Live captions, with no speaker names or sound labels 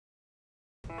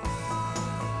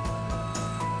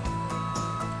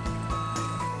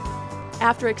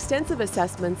After extensive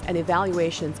assessments and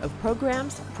evaluations of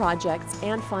programs, projects,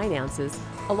 and finances,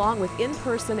 along with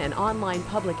in-person and online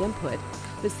public input,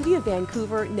 the City of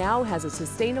Vancouver now has a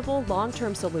sustainable,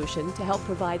 long-term solution to help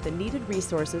provide the needed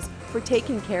resources for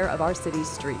taking care of our city's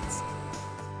streets.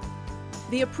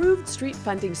 The approved street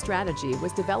funding strategy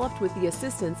was developed with the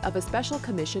assistance of a special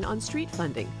commission on street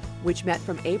funding, which met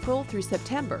from April through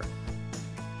September,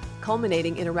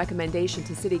 culminating in a recommendation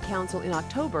to City Council in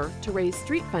October to raise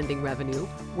street funding revenue,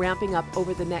 ramping up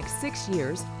over the next 6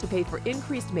 years to pay for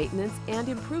increased maintenance and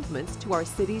improvements to our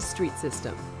city's street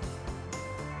system.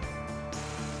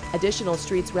 Additional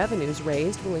streets revenues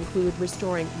raised will include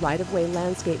restoring right-of-way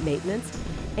landscape maintenance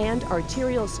and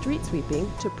arterial street sweeping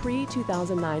to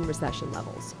pre-2009 recession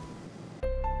levels.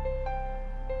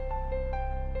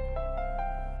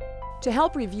 To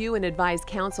help review and advise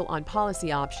Council on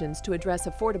policy options to address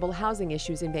affordable housing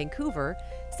issues in Vancouver,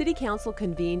 City Council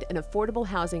convened an Affordable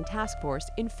Housing Task Force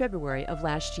in February of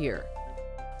last year.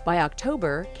 By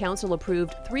October, Council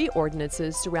approved 3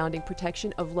 ordinances surrounding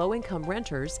protection of low-income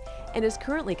renters and is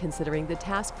currently considering the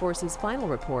task force's final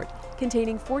report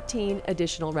containing 14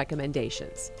 additional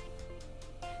recommendations.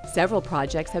 Several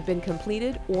projects have been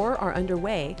completed or are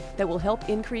underway that will help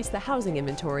increase the housing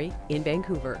inventory in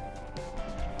Vancouver.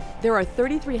 There are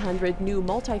 3,300 new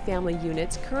multifamily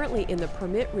units currently in the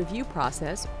permit review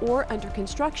process or under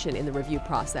construction in the review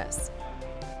process.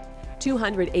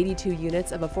 282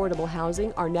 units of affordable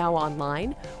housing are now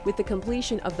online, with the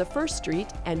completion of the First Street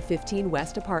and 15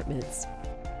 West apartments.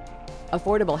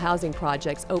 Affordable housing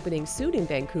projects opening soon in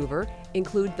Vancouver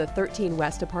include the 13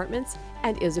 West apartments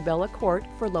and Isabella Court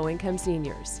for low-income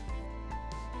seniors.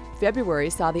 February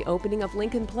saw the opening of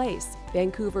Lincoln Place,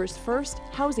 Vancouver's first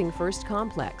Housing First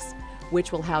complex,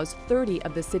 which will house 30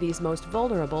 of the city's most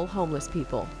vulnerable homeless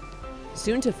people.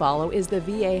 Soon to follow is the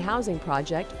VA housing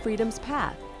project Freedom's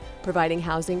Path, providing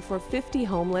housing for 50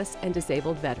 homeless and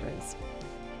disabled veterans.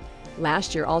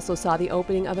 Last year also saw the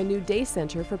opening of a new day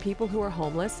center for people who are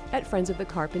homeless at Friends of the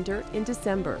Carpenter in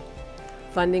December.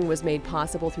 Funding was made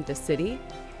possible through the City,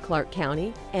 Clark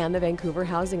County, and the Vancouver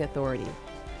Housing Authority.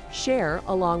 SHARE,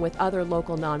 along with other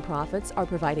local nonprofits, are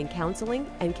providing counseling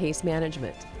and case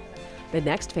management. The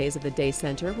next phase of the day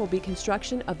center will be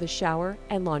construction of the shower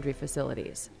and laundry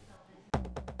facilities.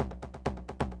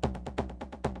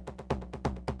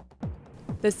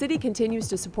 The City continues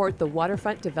to support the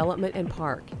waterfront development and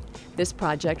park. This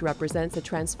project represents a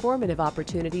transformative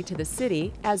opportunity to the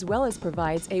City, as well as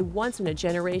provides a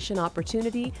once-in-a-generation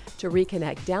opportunity to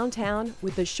reconnect downtown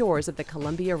with the shores of the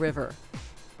Columbia River.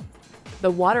 The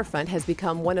waterfront has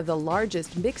become one of the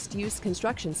largest mixed-use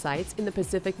construction sites in the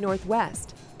Pacific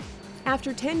Northwest.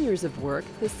 After 10 years of work,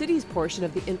 the City's portion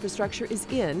of the infrastructure is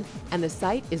in, and the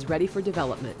site is ready for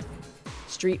development.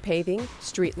 Street paving,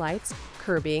 streetlights,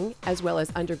 curbing, as well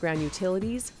as underground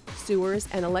utilities, sewers,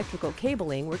 and electrical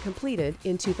cabling were completed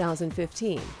in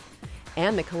 2015,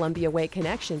 and the Columbia Way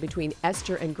connection between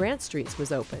Esther and Grant Streets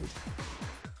was opened.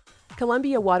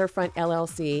 Columbia Waterfront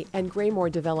LLC and Graymore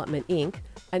Development, Inc.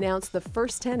 announced the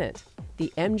first tenant.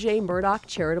 The M.J. Murdoch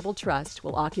Charitable Trust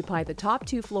will occupy the top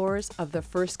 2 floors of the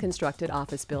first constructed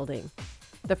office building.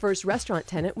 The first restaurant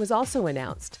tenant was also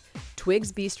announced.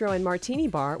 Twig's Bistro and Martini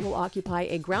Bar will occupy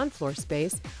a ground floor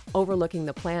space overlooking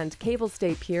the planned Cable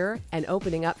State Pier and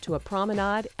opening up to a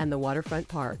promenade and the waterfront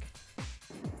park.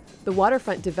 The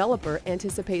waterfront developer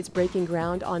anticipates breaking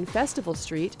ground on Festival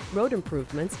Street road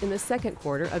improvements in the second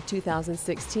quarter of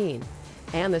 2016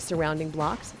 and the surrounding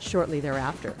blocks shortly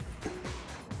thereafter.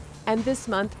 And this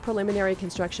month, preliminary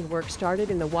construction work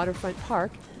started in the waterfront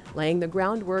park, laying the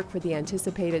groundwork for the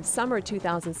anticipated summer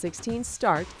 2016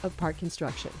 start of park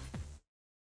construction.